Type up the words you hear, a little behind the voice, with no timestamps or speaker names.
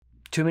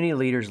Too many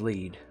leaders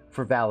lead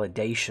for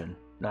validation,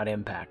 not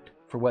impact,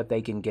 for what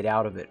they can get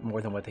out of it more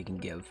than what they can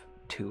give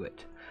to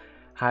it.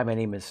 Hi, my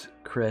name is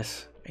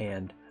Chris,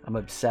 and I'm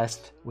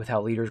obsessed with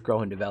how leaders grow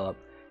and develop,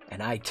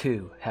 and I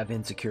too have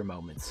insecure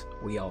moments.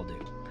 We all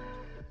do.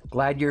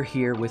 Glad you're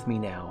here with me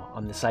now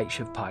on the Sight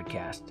Shift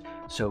podcast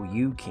so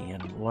you can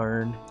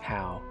learn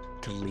how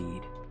to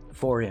lead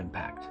for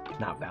impact,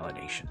 not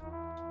validation.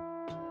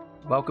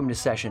 Welcome to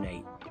Session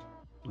 8,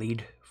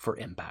 Lead for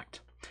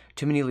Impact.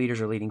 Too many leaders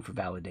are leading for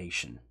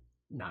validation,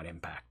 not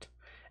impact.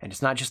 And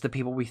it's not just the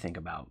people we think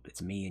about,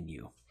 it's me and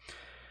you.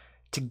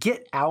 To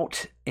get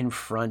out in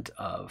front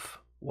of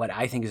what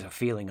I think is a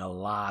feeling a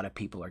lot of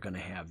people are going to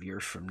have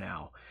years from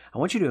now, I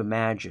want you to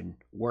imagine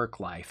work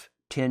life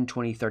 10,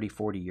 20, 30,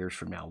 40 years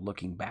from now,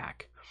 looking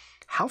back.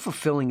 How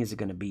fulfilling is it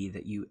going to be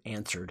that you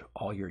answered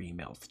all your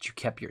emails, that you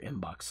kept your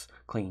inbox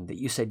clean, that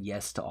you said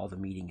yes to all the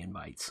meeting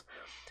invites?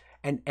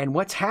 And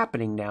what's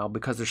happening now,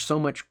 because there's so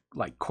much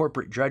like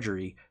corporate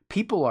drudgery,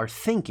 people are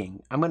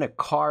thinking, I'm going to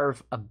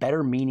carve a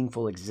better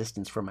meaningful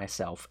existence for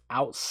myself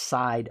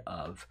outside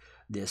of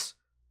this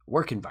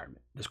work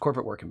environment, this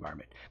corporate work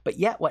environment. But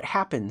yet what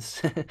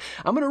happens,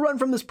 I'm going to run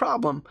from this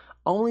problem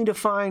only to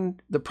find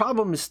the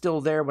problem is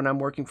still there when I'm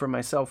working for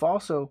myself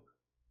also,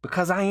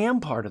 because I am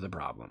part of the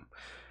problem.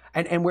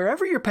 And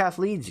wherever your path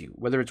leads you,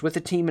 whether it's with a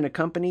team in a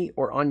company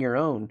or on your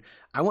own,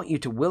 I want you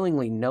to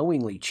willingly,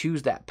 knowingly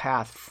choose that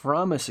path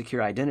from a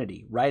secure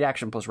identity, right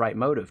action plus right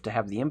motive to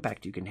have the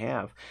impact you can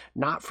have,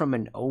 not from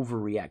an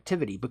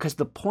overreactivity, because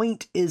the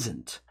point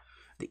isn't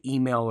the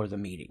email or the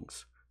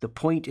meetings. The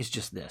point is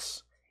just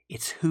this.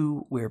 It's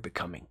who we're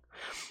becoming.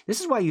 This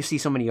is why you see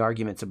so many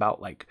arguments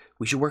about like,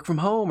 we should work from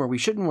home or we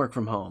shouldn't work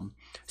from home.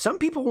 Some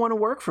people want to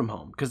work from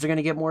home because they're going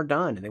to get more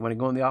done and they want to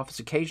go in the office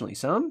occasionally.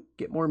 Some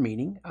get more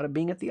meaning out of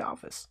being at the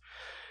office.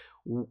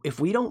 If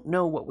we don't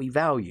know what we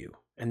value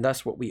and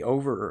thus what we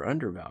over or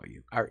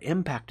undervalue, our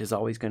impact is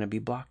always going to be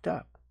blocked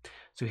up.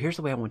 So here's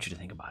the way I want you to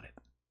think about it.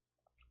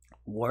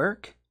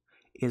 Work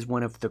is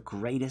one of the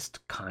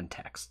greatest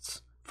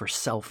contexts for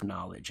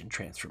self-knowledge and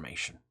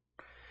transformation.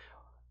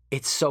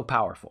 It's so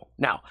powerful.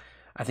 Now,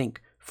 I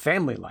think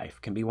family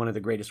life can be one of the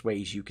greatest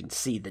ways you can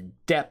see the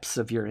depths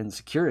of your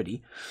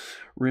insecurity.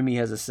 Rumi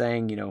has a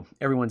saying,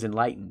 everyone's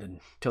enlightened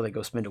until they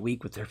go spend a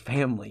week with their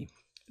family.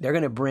 They're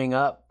going to bring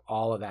up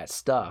all of that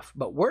stuff.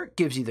 But work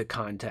gives you the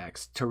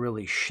context to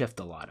really shift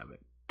a lot of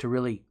it, to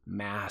really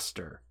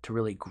master, to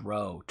really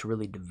grow, to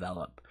really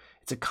develop.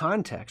 It's a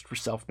context for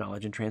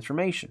self-knowledge and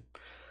transformation.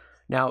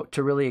 Now,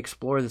 to really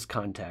explore this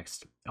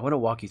context, I want to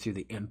walk you through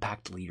the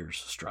impact leader's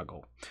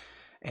struggle.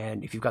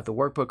 And if you've got the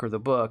workbook or the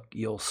book,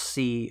 you'll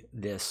see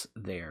this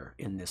there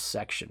in this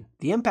section.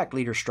 The impact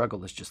leader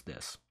struggle is just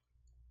this.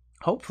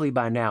 Hopefully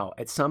by now,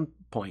 at some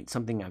point,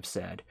 something I've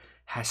said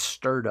has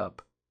stirred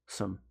up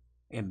some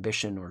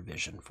ambition or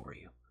vision for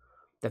you.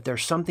 That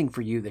there's something for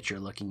you that you're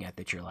looking at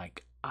that you're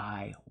like,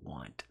 I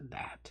want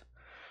that.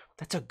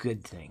 That's a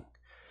good thing.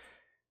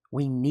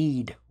 We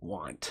need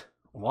want.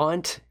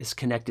 Want is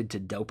connected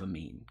to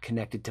dopamine,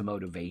 connected to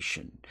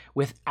motivation.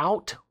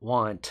 Without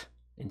want,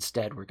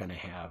 instead, we're going to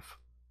have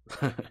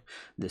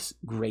this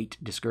great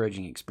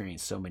discouraging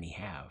experience so many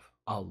have,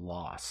 a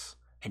loss,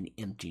 an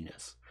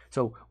emptiness.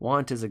 So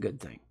want is a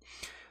good thing.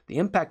 The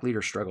impact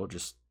leader struggle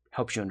just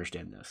helps you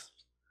understand this.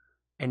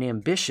 An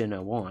ambition,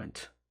 a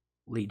want,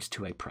 leads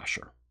to a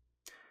pressure.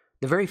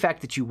 The very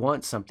fact that you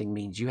want something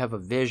means you have a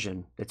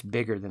vision that's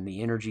bigger than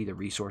the energy, the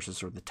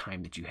resources, or the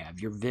time that you have.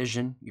 Your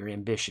vision, your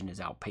ambition is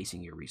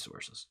outpacing your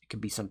resources. It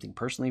could be something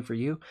personally for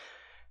you.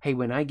 Hey,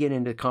 when I get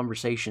into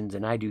conversations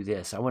and I do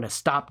this, I want to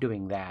stop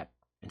doing that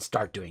and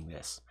start doing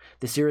this.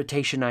 This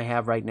irritation I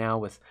have right now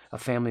with a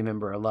family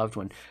member, a loved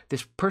one,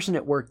 this person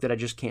at work that I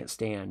just can't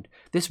stand,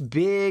 this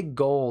big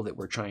goal that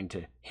we're trying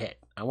to hit.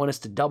 I want us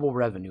to double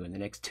revenue in the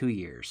next 2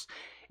 years.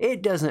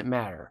 It doesn't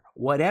matter.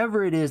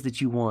 Whatever it is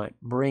that you want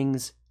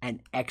brings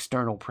an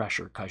external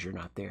pressure because you're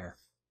not there,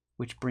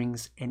 which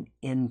brings an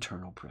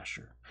internal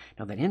pressure.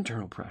 Now that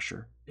internal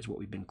pressure is what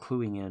we've been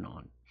cluing in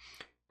on,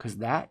 because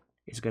that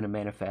is going to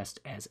manifest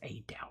as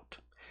a doubt.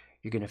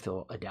 You're going to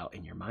feel a doubt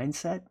in your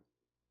mindset.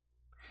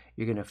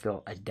 You're going to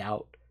feel a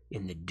doubt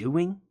in the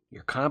doing,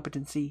 your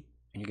competency,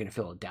 and you're going to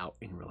feel a doubt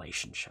in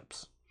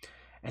relationships.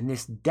 And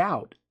this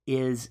doubt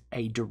is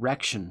a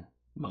direction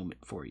moment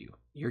for you.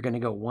 You're going to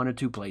go one of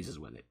two places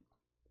with it.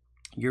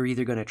 You're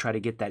either going to try to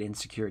get that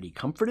insecurity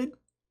comforted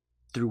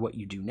through what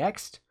you do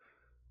next,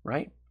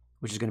 right?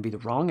 Which is going to be the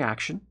wrong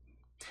action.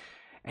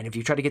 And if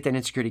you try to get that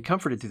insecurity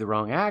comforted through the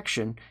wrong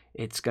action,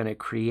 it's going to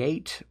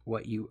create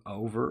what you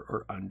over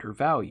or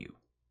undervalue.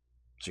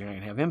 So you're not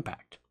going to have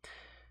impact.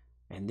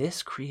 And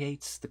this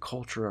creates the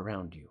culture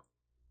around you.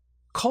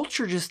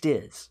 Culture just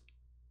is.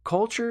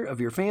 Culture of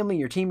your family,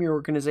 your team, your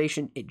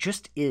organization, it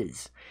just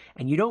is.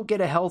 And you don't get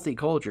a healthy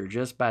culture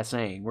just by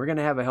saying, we're going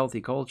to have a healthy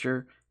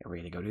culture and we're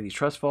going to go do these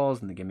trust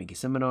falls and the gimmicky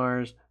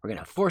seminars. We're going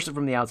to force it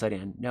from the outside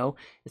in. No,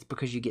 it's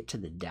because you get to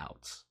the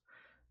doubts.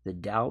 The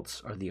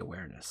doubts are the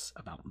awareness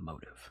about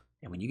motive.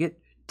 And when you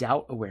get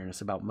doubt awareness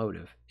about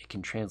motive, it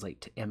can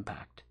translate to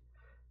impact.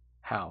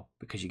 How?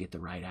 Because you get the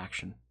right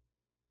action.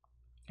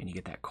 and you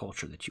get that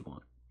culture that you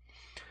want.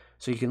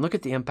 So you can look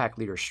at the impact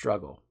leader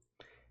struggle.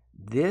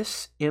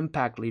 This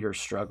impact leader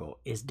struggle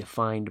is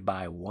defined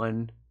by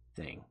one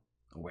thing: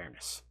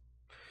 awareness.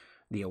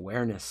 The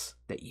awareness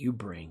that you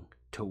bring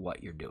to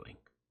what you're doing.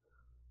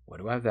 What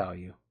do I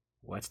value?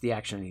 What's the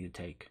action I need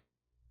to take?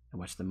 And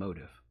what's the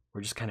motive?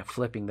 We're just kind of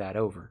flipping that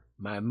over.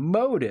 My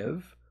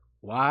motive,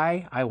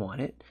 why I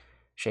want it,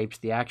 shapes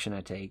the action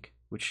I take,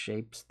 which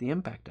shapes the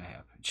impact I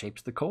have. It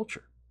shapes the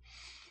culture.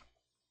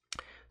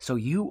 So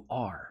you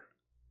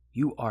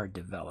are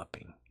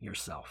developing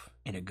yourself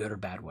in a good or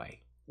bad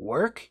way.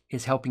 Work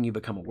is helping you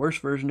become a worse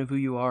version of who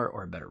you are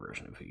or a better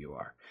version of who you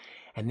are.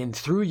 And then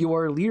through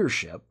your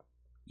leadership,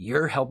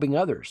 you're helping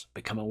others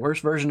become a worse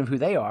version of who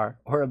they are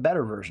or a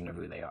better version of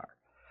who they are.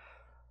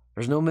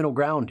 There's no middle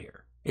ground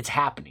here. It's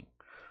happening.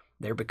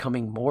 They're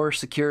becoming more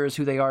secure as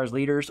who they are as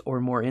leaders or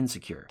more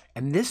insecure.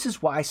 And this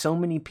is why so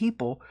many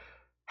people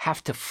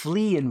have to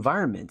flee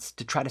environments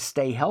to try to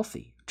stay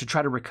healthy, to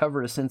try to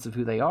recover a sense of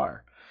who they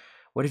are.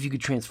 What if you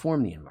could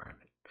transform the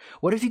environment?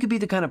 What if you could be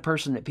the kind of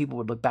person that people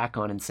would look back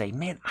on and say,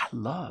 man, I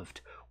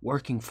loved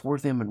working for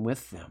them and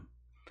with them.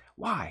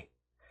 Why?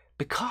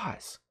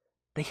 Because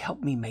they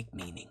help me make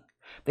meaning.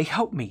 They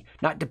help me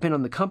not depend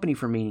on the company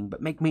for meaning,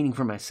 but make meaning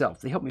for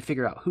myself. They help me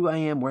figure out who I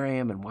am, where I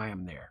am, and why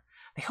I'm there.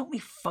 They help me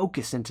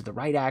focus into the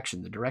right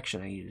action, the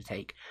direction I need to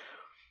take.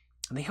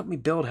 And they help me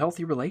build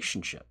healthy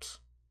relationships,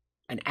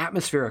 an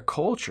atmosphere, a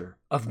culture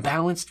of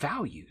balanced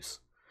values.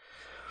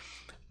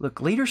 Look,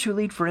 leaders who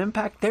lead for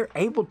impact, they're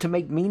able to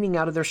make meaning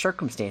out of their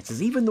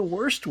circumstances, even the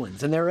worst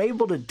ones, and they're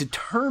able to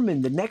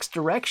determine the next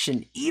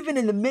direction, even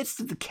in the midst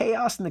of the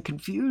chaos and the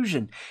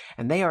confusion.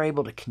 And they are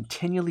able to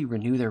continually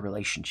renew their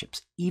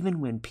relationships, even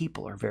when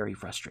people are very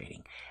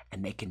frustrating,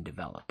 and they can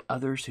develop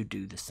others who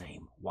do the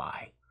same.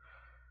 Why?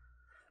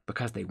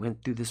 Because they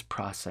went through this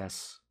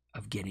process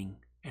of getting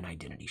an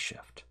identity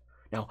shift.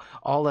 Now,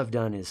 all I've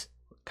done is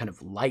kind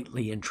of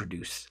lightly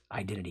introduce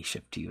identity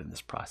shift to you in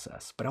this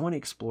process, but I want to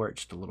explore it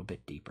just a little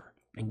bit deeper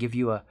and give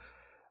you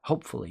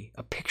hopefully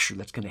a picture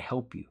that's going to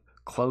help you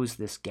close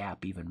this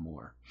gap even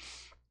more.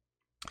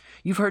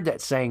 You've heard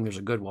that saying, there's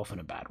a good wolf and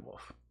a bad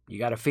wolf. You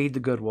got to feed the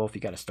good wolf, you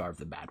got to starve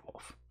the bad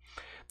wolf.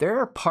 There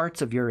are parts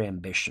of your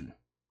ambition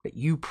that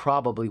you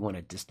probably want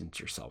to distance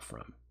yourself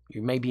from.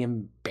 You may be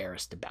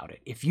embarrassed about it.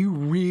 If you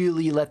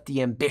really let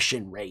the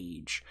ambition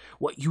rage,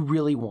 what you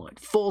really want,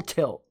 full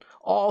tilt,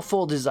 all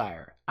full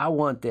desire, I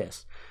want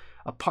this.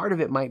 A part of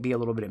it might be a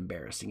little bit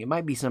embarrassing. It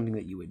might be something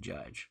that you would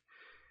judge.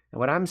 And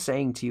what I'm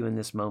saying to you in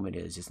this moment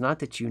is, it's not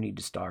that you need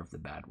to starve the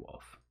bad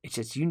wolf. It's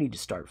just you need to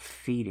start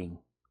feeding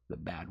the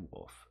bad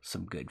wolf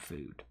some good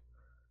food.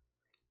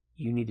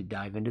 You need to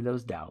dive into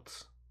those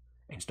doubts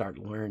and start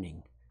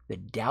learning the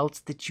doubts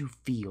that you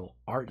feel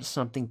aren't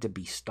something to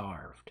be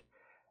starved.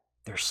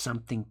 They're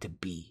something to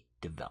be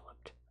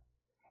developed.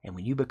 And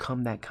when you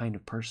become that kind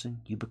of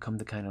person, you become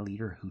the kind of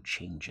leader who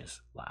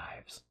changes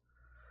lives.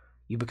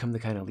 You become the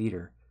kind of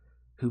leader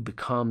who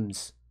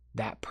becomes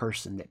that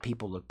person that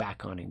people look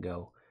back on and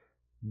go,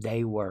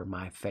 they were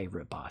my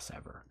favorite boss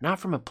ever. Not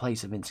from a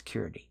place of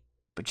insecurity,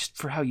 but just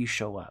for how you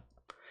show up.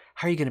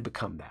 How are you going to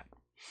become that?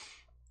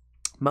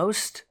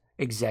 Most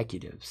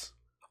executives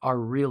are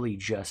really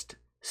just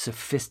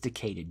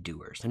sophisticated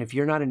doers. And if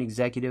you're not an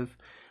executive,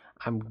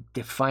 I'm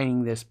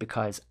defining this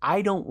because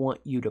I don't want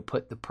you to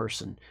put the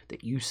person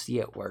that you see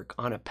at work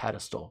on a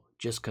pedestal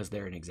just because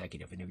they're an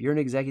executive. And if you're an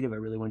executive, I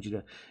really want you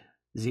to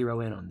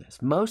zero in on this.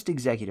 Most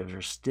executives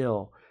are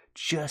still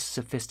just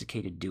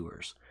sophisticated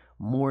doers,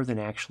 more than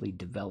actually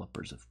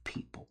developers of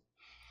people.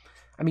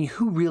 I mean,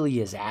 who really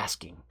is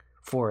asking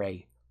for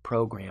a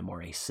program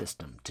or a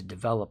system to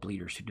develop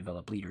leaders who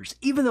develop leaders,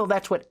 even though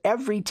that's what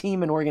every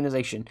team and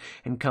organization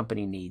and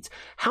company needs?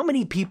 How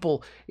many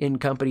people in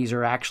companies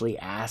are actually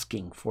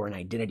asking for an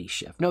identity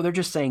shift? No, they're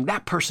just saying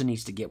that person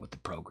needs to get with the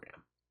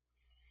program.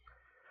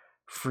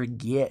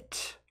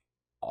 Forget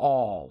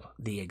all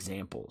the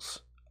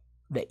examples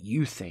that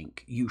you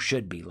think you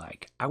should be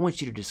like. I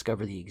want you to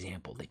discover the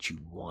example that you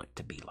want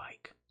to be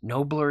like.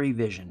 No blurry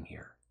vision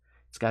here.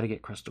 It's got to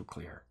get crystal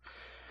clear.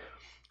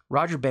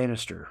 Roger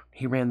Bannister,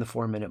 he ran the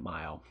 4-minute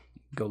mile.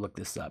 Go look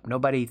this up.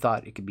 Nobody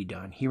thought it could be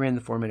done. He ran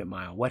the 4-minute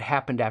mile. What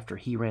happened after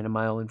he ran a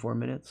mile in 4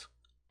 minutes?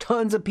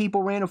 Tons of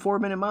people ran a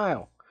 4-minute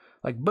mile.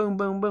 Like boom,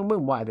 boom, boom,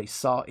 boom. Why? They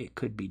saw it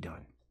could be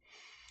done.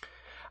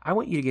 I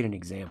want you to get an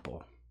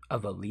example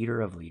of a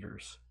leader of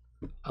leaders.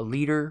 A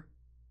leader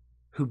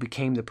who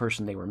became the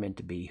person they were meant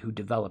to be, who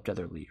developed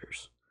other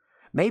leaders.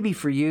 Maybe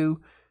for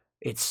you,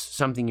 it's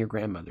something your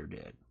grandmother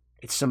did.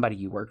 It's somebody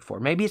you worked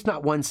for. Maybe it's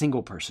not one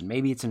single person.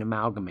 Maybe it's an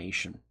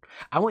amalgamation.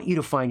 I want you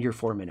to find your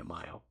 4-minute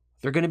mile.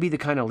 They're going to be the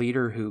kind of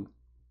leader who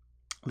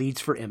leads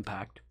for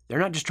impact. They're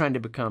not just trying to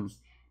become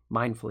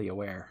mindfully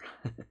aware.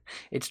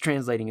 It's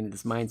translating into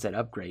this mindset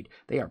upgrade.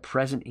 They are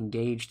present,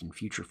 engaged, and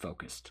future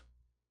focused.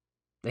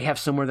 They have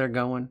somewhere they're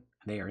going.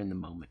 They are in the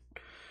moment.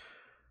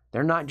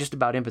 They're not just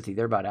about empathy.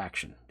 They're about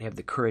action. They have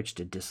the courage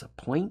to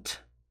disappoint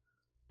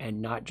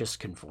and not just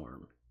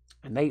conform.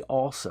 And they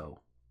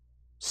also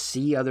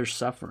see others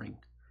suffering,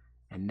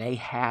 and they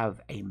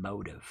have a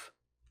motive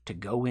to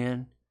go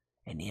in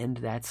and end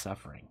that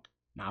suffering,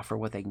 not for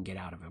what they can get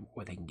out of it,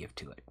 what they can give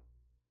to it.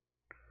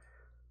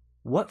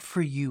 What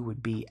for you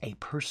would be a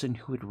person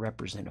who would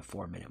represent a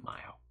 4-minute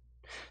mile?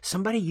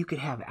 Somebody you could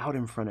have out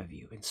in front of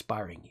you,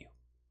 inspiring you.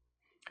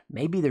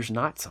 Maybe there's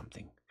not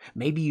something.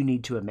 Maybe you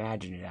need to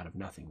imagine it out of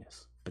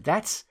nothingness. But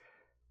that's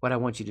what I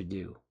want you to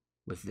do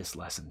with this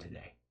lesson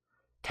today.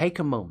 Take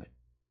a moment,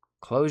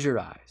 close your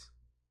eyes,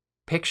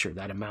 picture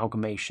that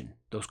amalgamation,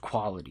 those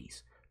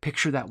qualities.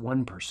 Picture that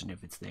one person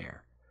if it's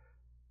there.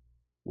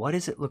 What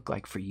does it look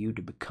like for you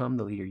to become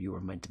the leader you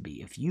are meant to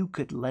be? If you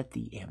could let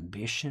the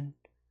ambition,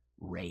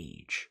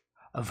 rage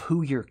of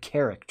who your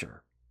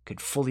character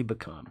could fully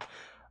become,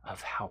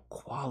 of how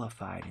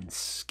qualified and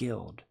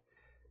skilled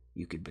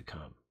you could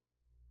become,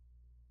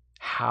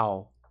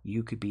 how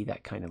you could be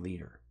that kind of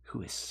leader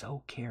who is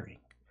so caring.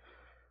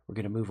 We're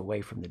going to move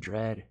away from the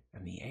dread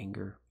and the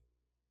anger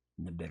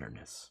and the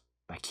bitterness.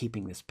 By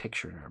keeping this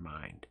picture in our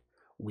mind,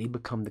 we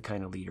become the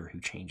kind of leader who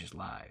changes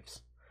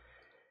lives.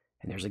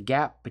 And there's a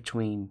gap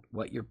between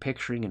what you're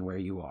picturing and where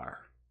you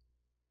are.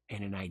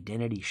 And an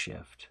identity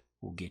shift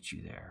will get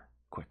you there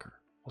quicker.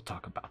 We'll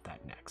talk about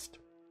that next.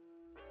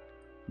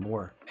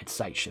 More at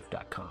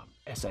sightshift.com,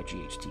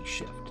 SIGHT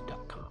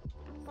shift.com.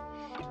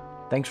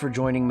 Thanks for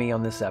joining me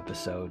on this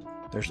episode.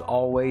 There's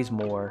always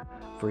more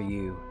for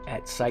you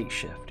at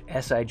SightShift,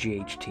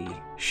 SIGHT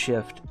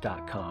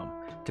shift.com,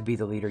 to be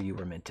the leader you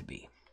were meant to be.